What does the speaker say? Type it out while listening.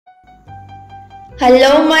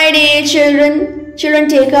Hello my dear children. Children,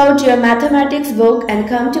 take out your mathematics book and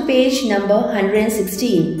come to page number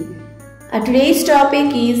 116. Today's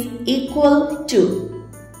topic is equal to.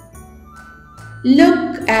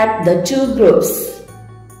 Look at the two groups.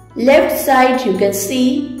 Left side you can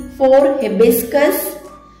see 4 hibiscus.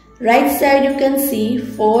 Right side you can see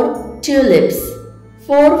 4 tulips.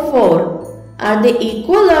 4. Are they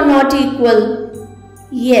equal or not equal?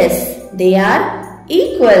 Yes, they are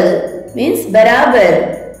equal. Means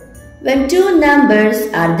barabar. When two numbers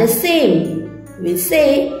are the same, we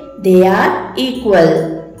say they are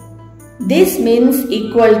equal. This means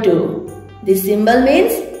equal to. This symbol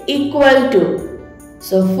means equal to.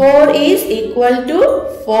 So 4 is equal to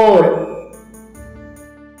 4.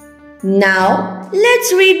 Now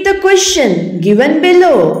let's read the question given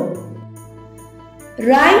below.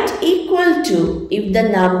 Write equal to if the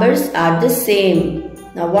numbers are the same.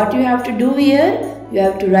 Now what you have to do here? You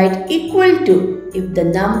have to write equal to if the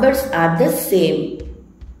numbers are the same.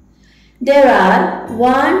 There are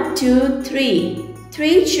 1, 2, 3.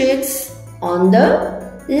 3 chicks on the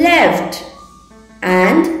left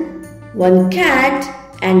and 1 cat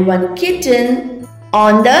and 1 kitten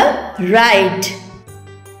on the right.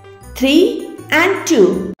 3 and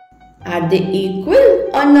 2. Are they equal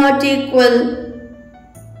or not equal?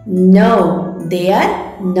 No, they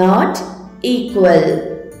are not equal.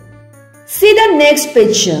 See the next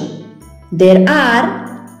picture. There are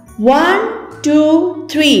 1, 2,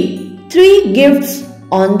 3. 3 gifts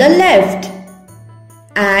on the left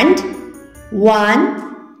and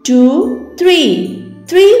 1, 2, 3.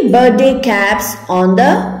 3 birthday caps on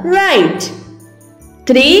the right.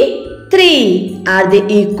 3. Are they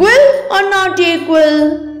equal or not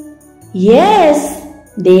equal? Yes,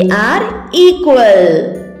 they are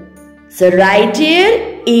equal. So write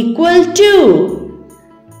here equal to.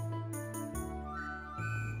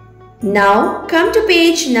 Now come to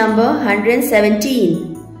page number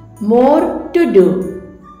 117. More to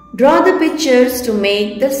do. Draw the pictures to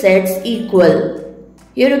make the sets equal.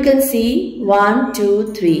 Here you can see 1,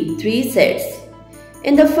 2, 3. 3 sets.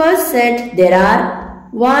 In the first set there are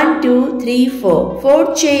 1, 2, 3, 4.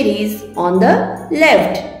 4 cherries on the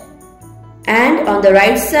left. And on the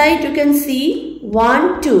right side you can see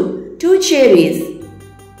 1, 2. 2 cherries.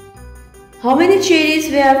 How many cherries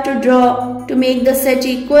we have to draw to make the set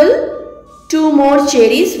equal? 2 more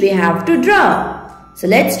cherries we have to draw. So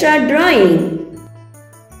let's start drawing.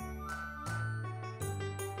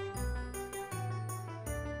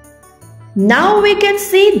 Now we can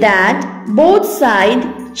see that both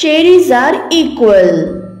sides cherries are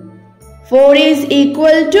equal. 4 is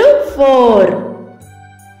equal to 4.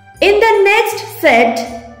 In the next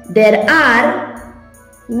set there are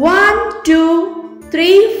 1, 2,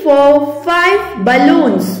 3, 4, 5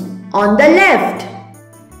 balloons on the left.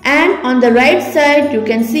 And on the right side you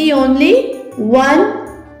can see only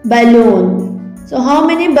 1 balloon. So how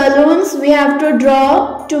many balloons we have to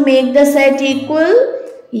draw to make the set equal?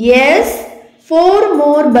 Yes, 4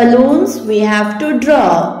 more balloons we have to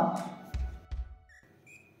draw.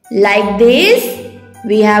 Like this,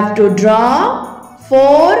 we have to draw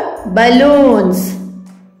 4 balloons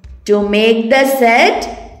to make the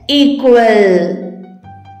set equal.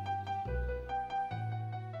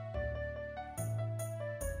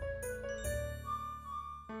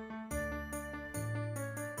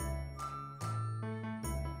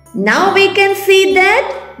 Now we can see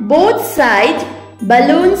that both sides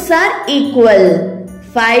balloons are equal.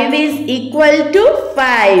 5 is equal to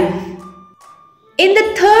 5. In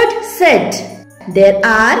the third set, there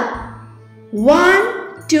are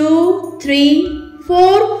 1, 2, 3,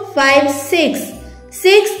 4, 5, 6.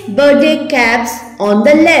 6 birthday caps on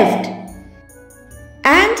the left.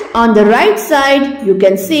 And on the right side, you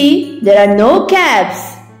can see there are no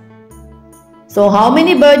caps. So how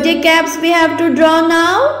many birthday caps we have to draw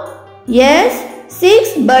now? Yes,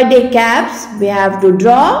 6 birthday caps we have to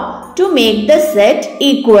draw to make the set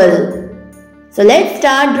equal. So let's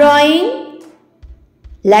start drawing.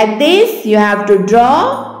 Like this, you have to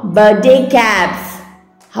draw birthday caps.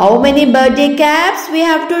 How many birthday caps we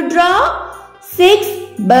have to draw?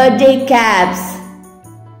 6 birthday caps.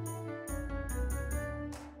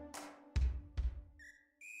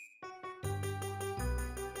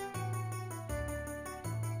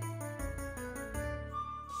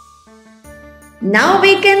 Now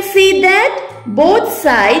we can see that both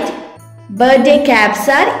sides birthday caps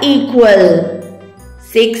are equal.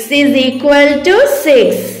 6 is equal to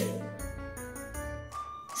 6.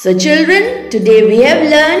 So children, today we have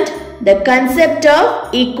learned the concept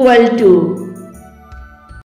of equal to.